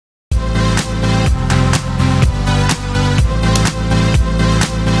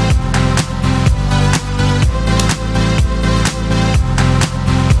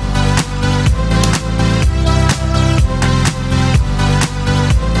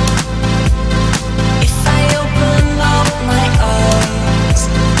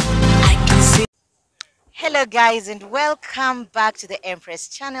Hello guys and welcome back to the Empress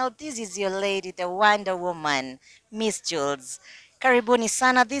channel. This is your lady, the Wonder Woman, Miss Jules. Karibuni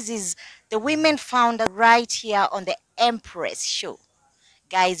sana. This is the women founder right here on the Empress show.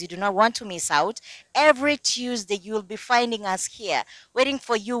 Guys, you do not want to miss out. Every Tuesday, you'll be finding us here, waiting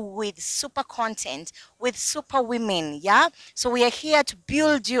for you with super content, with super women. Yeah? So we are here to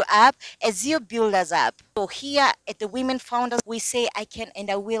build you up as you build us up. So here at the Women Founders, we say I can and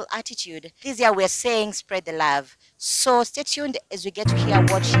I will attitude. This year we're saying spread the love. So stay tuned as we get to hear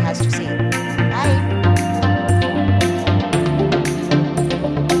what she has to say. Bye.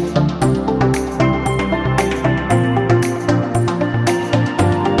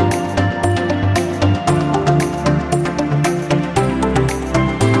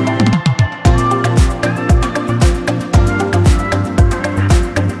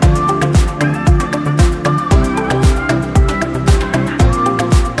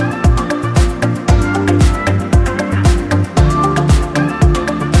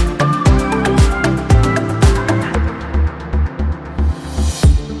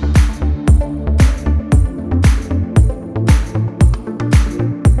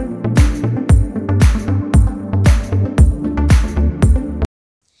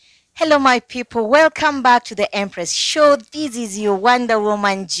 Hello, my people. Welcome back to the Empress Show. This is your Wonder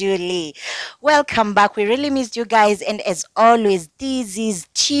Woman, Julie. Welcome back. We really missed you guys. And as always, this is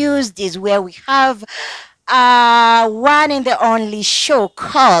Tuesdays where we have one and the only show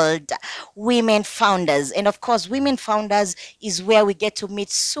called Women Founders. And of course, Women Founders is where we get to meet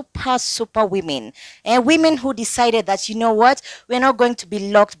super women. And women who decided that, you know what, we're not going to be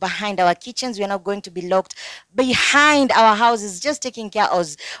locked behind our kitchens. We're not going to be locked behind our houses, just taking care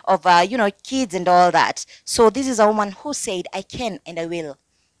of kids and all that. So this is a woman who said, I can and I will.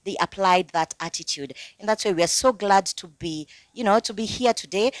 They applied that attitude. And that's why we are so glad to be, to be here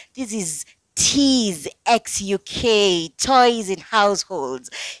today. This is Teas X UK, Toys in Households,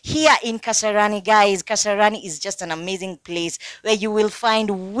 here in Kasarani. Guys, Kasarani is just an amazing place where you will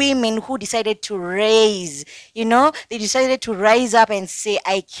find women who decided to raise, they decided to rise up and say,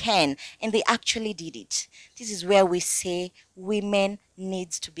 I can, and they actually did it. This is where we say women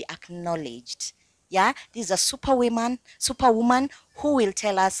needs to be acknowledged. Yeah, this is a superwoman who will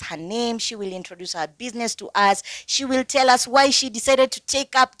tell us her name. She will introduce her business to us. She will tell us why she decided to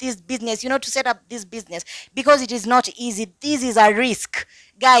take up this business, to set up this business, because it is not easy. This is a risk.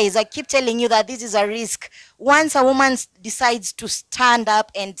 Guys, I keep telling you that this is a risk. Once a woman decides to stand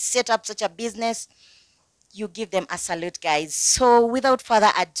up and set up such a business, you give them a salute, guys. So without further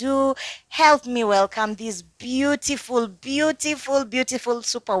ado, help me welcome this beautiful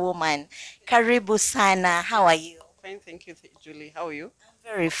superwoman. Karibu sana. How are you? Fine, thank you, Julie. How are you? I'm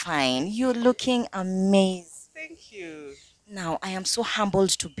very fine. You're looking amazing. Thank you. Now, I am so humbled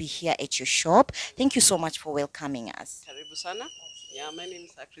to be here at your shop. Thank you so much for welcoming us. Karibu sana. Yeah, my name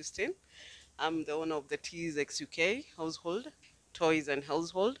is Christine. I'm the owner of the Teas X UK household, toys and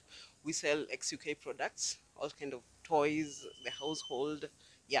household. We sell X UK products, all kind of toys, the household.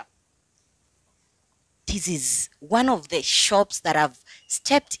 Yeah. This is one of the shops that I've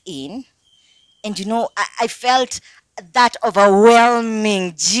stepped in, and I felt that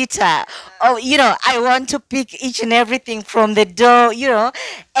overwhelming jitter. Oh, I want to pick each and everything from the door,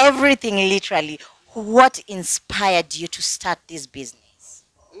 everything literally. What inspired you to start this business?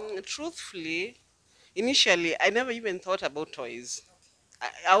 Truthfully, initially, I never even thought about toys.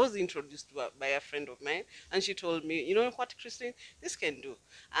 I was introduced by a friend of mine, and she told me, you know what, Christine, this can do.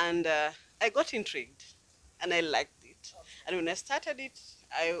 And I got intrigued, and I liked it. And when I started it,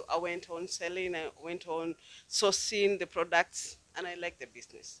 I went on selling, I went on sourcing the products, and I like the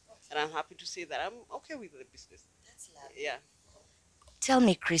business. And I'm happy to say that I'm okay with the business. That's lovely. Yeah. Tell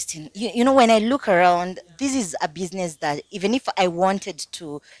me, Christine, when I look around, this is a business that even if I wanted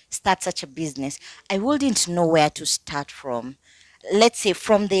to start such a business, I wouldn't know where to start from. Let's say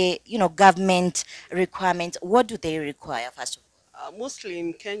from the, government requirements. What do they require, first of all? Mostly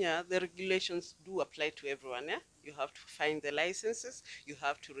in Kenya, the regulations do apply to everyone. Yeah? You have to find the licenses, you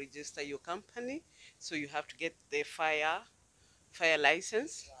have to register your company, so you have to get the fire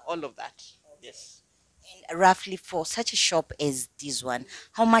license, all of that. Yes. And roughly for such a shop as this one,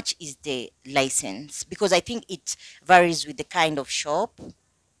 how much is the license? Because I think it varies with the kind of shop.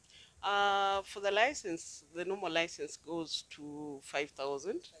 For the license, the normal license goes to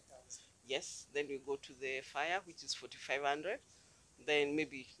 5,000. Yes. Then we go to the fire, which is 4,500. Then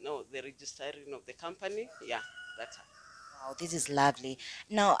maybe the registering of the company. Yeah, that's how. Wow, this is lovely.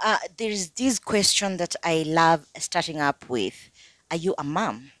 Now, there is this question that I love starting up with. Are you a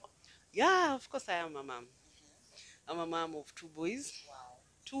mom? Yeah, of course I am a mom. I'm a mom of two boys,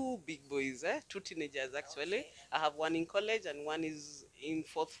 two big boys, two teenagers actually. I have one in college and one is in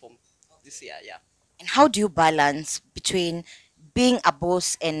fourth form this year. Yeah. And how do you balance between being a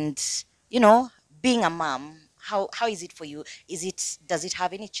boss and, you know, being a mom? How is it for you? Does it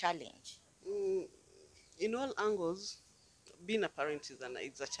have any challenge? Mm, in all angles, being a parent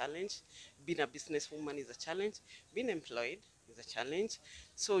is a challenge. Being a businesswoman is a challenge. Being employed is a challenge.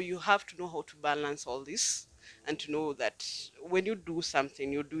 So you have to know how to balance all this, and to know that when you do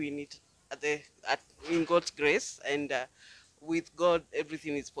something, you're doing it at the at in God's grace, and with God,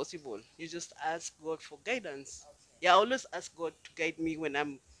 everything is possible. You just ask God for guidance. Yeah, I always ask God to guide me when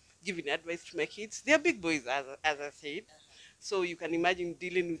I'm giving advice to my kids. They're big boys, as I said. So you can imagine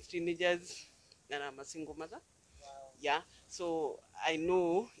dealing with teenagers, and I'm a single mother. Yeah, so I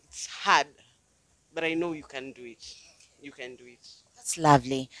know it's hard, but I know you can do it. You can do it. That's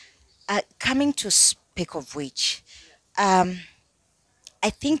lovely. Coming to speak of which, um, I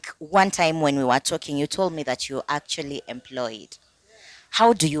think one time when we were talking, you told me that you're actually employed.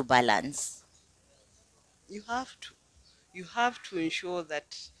 How do you balance? You have to. You have to ensure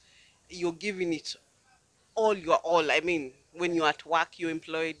that you're giving it all your all. I mean, when you're at work, your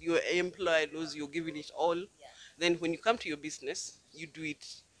employer knows you're giving it all. Then when you come to your business, you do it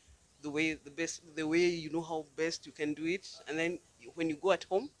the way you know how best you can do it. And then when you go at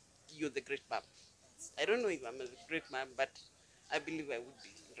home, you're the great mom. I don't know if I'm a great mom, but I believe I would be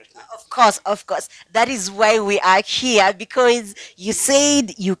a great mom. Of course, of course. That is why we are here because you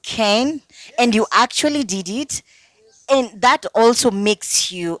said you can and you Yes. actually did it. And that also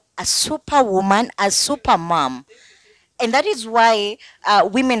makes you a superwoman, a super mom. And that is why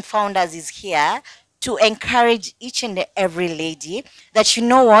Women Founders is here to encourage each and every lady that you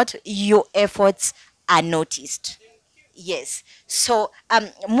know what, your efforts are noticed. Yes. So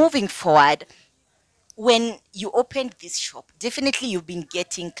moving forward, when you opened this shop, definitely you've been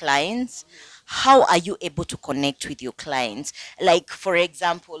getting clients. How are you able to connect with your clients? Like, for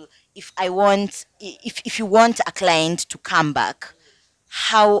example, if you want a client to come back,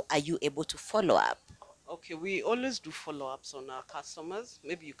 how are you able to follow up? Okay, we always do follow-ups on our customers.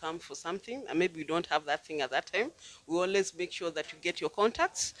 Maybe you come for something and maybe you don't have that thing at that time. We always make sure that you get your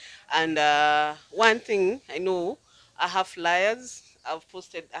contacts. And one thing I know, I have flyers. I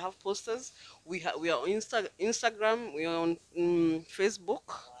have posters. We are on Instagram. We are on Facebook,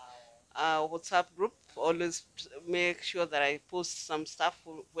 WhatsApp group. Always make sure that I post some stuff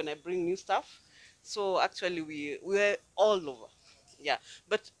when I bring new stuff. So actually, we're all over. Yeah,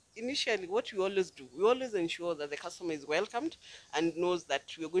 but initially, what we always do, we always ensure that the customer is welcomed and knows that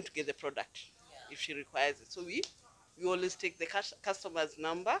we are going to get the product if she requires it. So we always take the customer's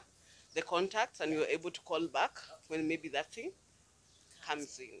number, the contacts, and you're able to call back when maybe that thing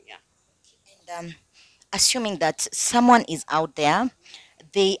comes in. Yeah. And assuming that someone is out there,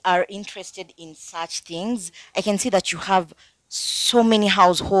 they are interested in such things. I can see that you have so many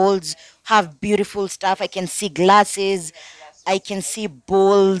households, have beautiful stuff. I can see glasses, I can see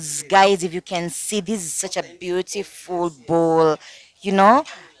bowls. Guys, if you can see, this is such a beautiful bowl, you know.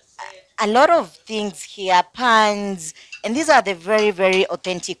 A lot of things here, pans, and these are the very, very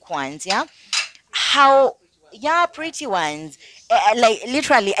authentic ones, yeah? How, yeah, pretty ones. Like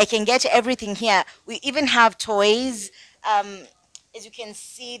literally I can get everything here. We even have toys. As you can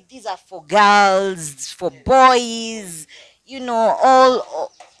see, these are for girls, for boys, you know,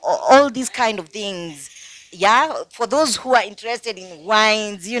 all these kind of things. Yeah, for those who are interested in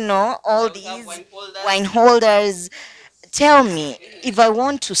wines, you know, all Yeah, we have these wine holders. wine holders. Tell me, if I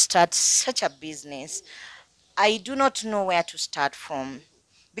want to start such a business, I do not know where to start from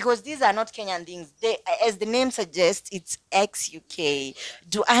because these are not Kenyan things. They, as the name suggests, it's ex UK.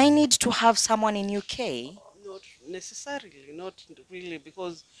 Do I need to have someone in UK? Not necessarily, not really,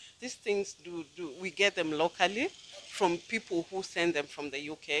 because these things do we get them locally from people who send them from the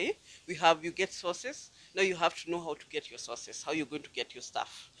UK. You get sources. Now you have to know how to get your sources, how you're going to get your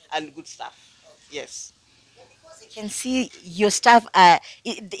stuff and good stuff. Yes. I can see your stuff.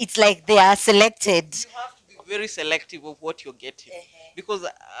 It's like they are selected. You have to be very selective of what you're getting because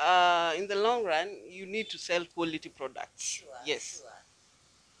in the long run you need to sell quality products. Yes.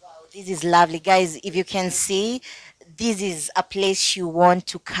 This is lovely, guys. If you can see, this is a place you want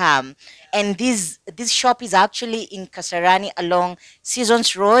to come. And this shop is actually in Kasarani along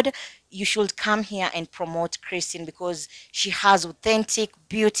Seasons Road. You should come here and promote Christine because she has authentic,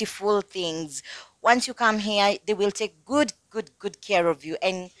 beautiful things. Once you come here, they will take good care of you.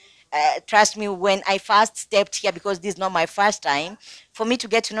 And trust me, when I first stepped here, because this is not my first time, for me to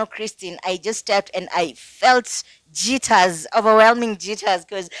get to know Christine, I just stepped and I felt jitters, overwhelming jitters,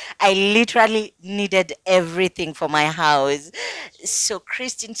 because I literally needed everything for my house. So,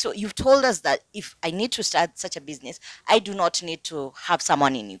 Christine, so you've told us that if I need to start such a business, I do not need to have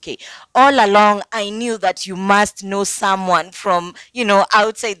someone in UK. All along, I knew that you must know someone from,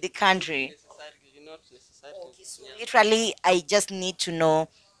 outside the country. Necessarily, not necessarily. Okay, so Yeah. literally, I just need to know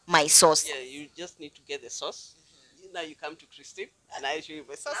my source. Yeah, you just need to get the sauce. Now you come to Christine and I show you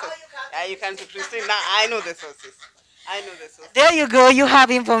the sauces. Yeah, you come to Christine. Now I know the sauces. I know the sauces. There you go. You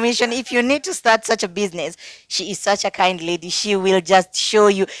have information. If you need to start such a business, she is such a kind lady. She will just show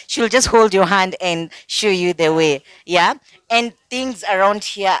you. She'll just hold your hand and show you the way. Yeah. And things around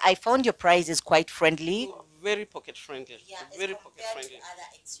here, I found your price is quite friendly. Very pocket friendly. Yeah, very pocket friendly.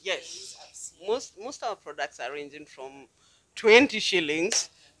 Yes. Most of our products are ranging from 20 shillings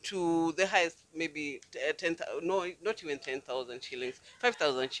to the highest maybe 10, no, not even 10,000 shillings,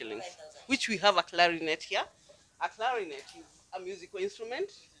 5,000 shillings, which we have a clarinet here. A clarinet is a musical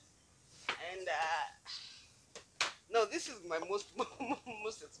instrument, and no, this is my most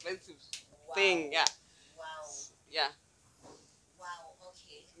most expensive thing. Yeah, yeah.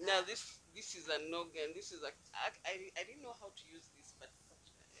 Now this is an organ. This is a I didn't know how to use this, but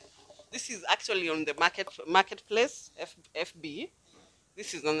this is actually on the marketplace FB.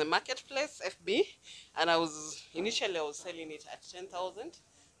 This is on the marketplace FB, and I was selling it at 10,000,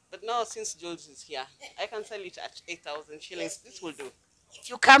 but now since Jules is here, I can sell it at 8,000 shillings. This will do. If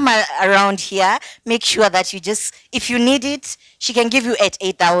you come around here, make sure that you just, if you need it, she can give you at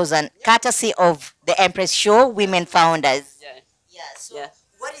 8,000, courtesy of the Empress Show Women Founders. Yeah. Yeah, so Yeah.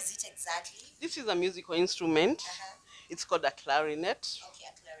 what is it exactly? This is a musical instrument. It's called a clarinet. Okay,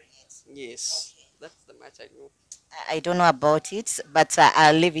 a clarinet. Yes. That's the much I know. I don't know about it, but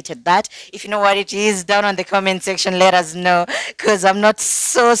I'll leave it at that. If you know what it is, down on the comment section, let us know because I'm not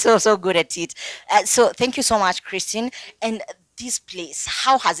so good at it. So thank you so much, Christine. And this place,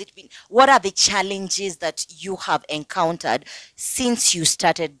 how has it been? What are the challenges that you have encountered since you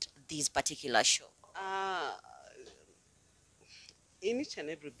started this particular show? Uh, in each and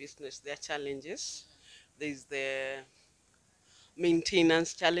every business, there are challenges. There's the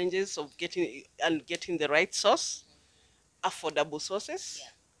maintenance challenges of getting the right source, affordable sources,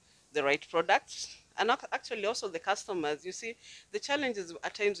 the right products, and actually also the customers. You see, the challenges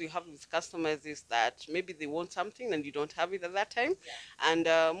at times we have with customers is that maybe they want something and you don't have it at that time, and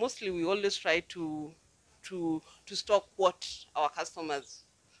mostly we always try to stock what our customers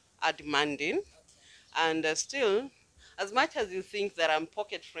are demanding, and still, as much as you think that I'm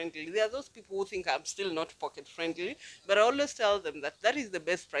pocket friendly, there are those people who think I'm still not pocket friendly, but I always tell them that that is the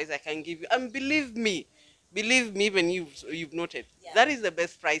best price I can give you, and believe me, when you've noted, that is the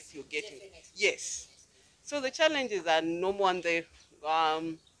best price you're getting. Yes. So the challenges are normal, and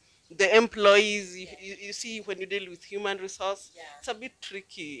the employees. You see, when you deal with human resource, it's a bit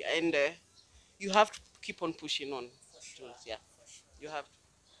tricky, and you have to keep on pushing on. Yeah, you have to.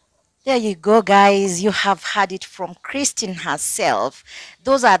 There you go, guys. You have heard it from Christine herself.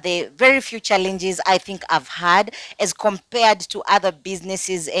 Those are the very few challenges I think I've had as compared to other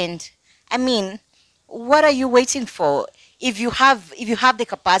businesses. And I mean, what are you waiting for? If you have the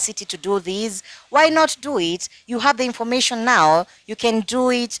capacity to do this, why not do it? You have the information now. You can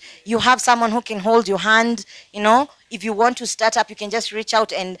do it. You have someone who can hold your hand. If you want to start up, you can just reach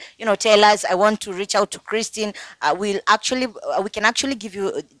out and tell us, I want to reach out to Christine. We can actually give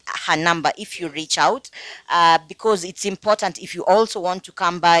you her number if you reach out, because it's important if you also want to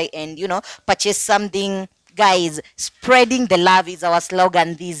come by and purchase something. Guys, spreading the love is our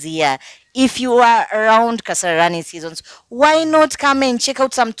slogan this year. If you are around Kasarani seasons, why not come and check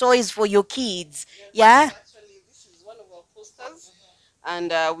out some toys for your kids? Yeah? Actually, this is one of our posters,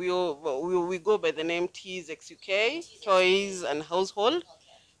 and we go by the name Tees XUK, Toys and Household,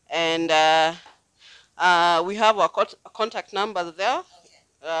 and we have our contact number there,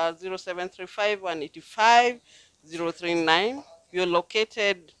 0735 We are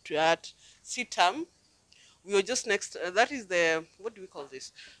located at Sitam. We were just next, that is the, what do we call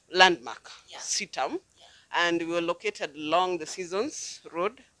this? Landmark, Sitam. And we were located along the Seasons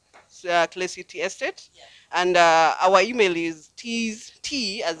Road, Clay City Estate. And our email is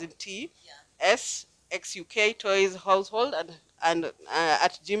T as in T, S, XUK, Toys Household, and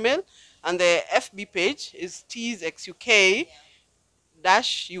at Gmail. And the FB page is T's XUK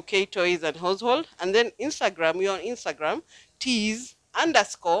dash UK Toys and Household. And then Instagram, we're on Instagram, T's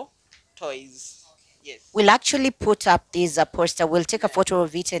underscore toys. Yes. We'll actually put up this poster. We'll take a photo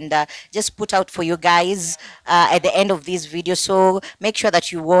of it and just put out for you guys at the end of this video. So make sure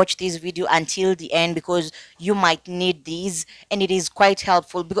that you watch this video until the end, because you might need these, and it is quite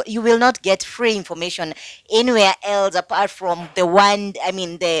helpful, because you will not get free information anywhere else apart from the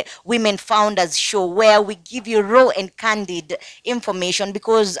Women Founders Show, where we give you raw and candid information,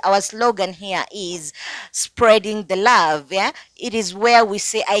 because our slogan here is spreading the love. Yeah, it is where we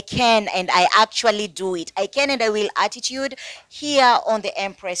say I can and I actually do it. I can and I will attitude here on the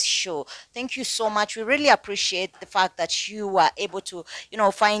Empress Show. Thank you so much. We really appreciate the fact that you were able to,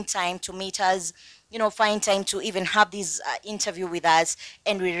 find time to meet us, find time to even have this interview with us.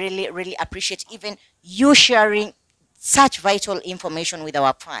 And we really, really appreciate even you sharing such vital information with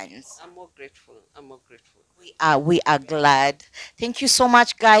our fans. I'm more grateful. I'm more grateful. We are glad. Thank you so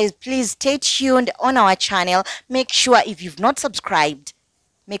much, guys. Please stay tuned on our channel. Make sure, if you've not subscribed,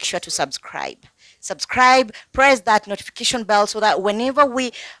 make sure to subscribe. Subscribe, press that notification bell, so that whenever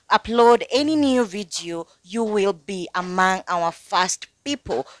we upload any new video, you will be among our first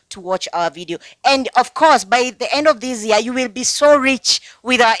people to watch our video. And of course, by the end of this year, you will be so rich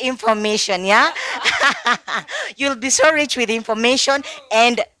with our information. Yeah. You'll be so rich with information,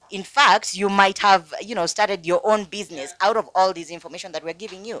 and in fact, you might have, started your own business out of all this information that we're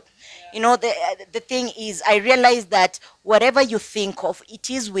giving you. The thing is, I realize that whatever you think of, it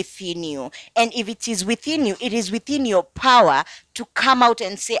is within you. And if it is within you, it is within your power to come out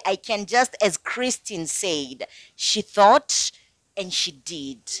and say, I can, just as Christine said, she thought and she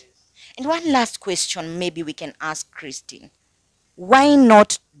did. And one last question maybe we can ask Christine. Why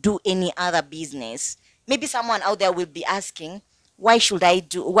not do any other business? Maybe someone out there will be asking, why should I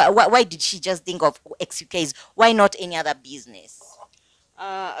do, why did she just think of XUKs? Why not any other business?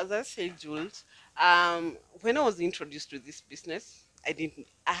 As I said, Jules, when I was introduced to this business, I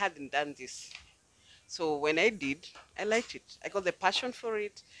hadn't done this. So when I did, I liked it. I got the passion for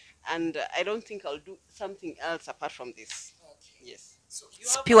it, and I don't think I'll do something else apart from this. Yes.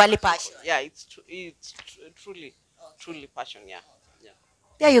 It's purely passion. Yeah, truly, truly passion. Yeah. Yeah.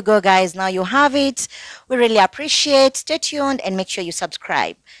 There you go, guys. Now you have it. We really appreciate. Stay tuned and make sure you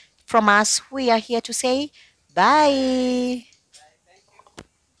subscribe. From us, we are here to say bye.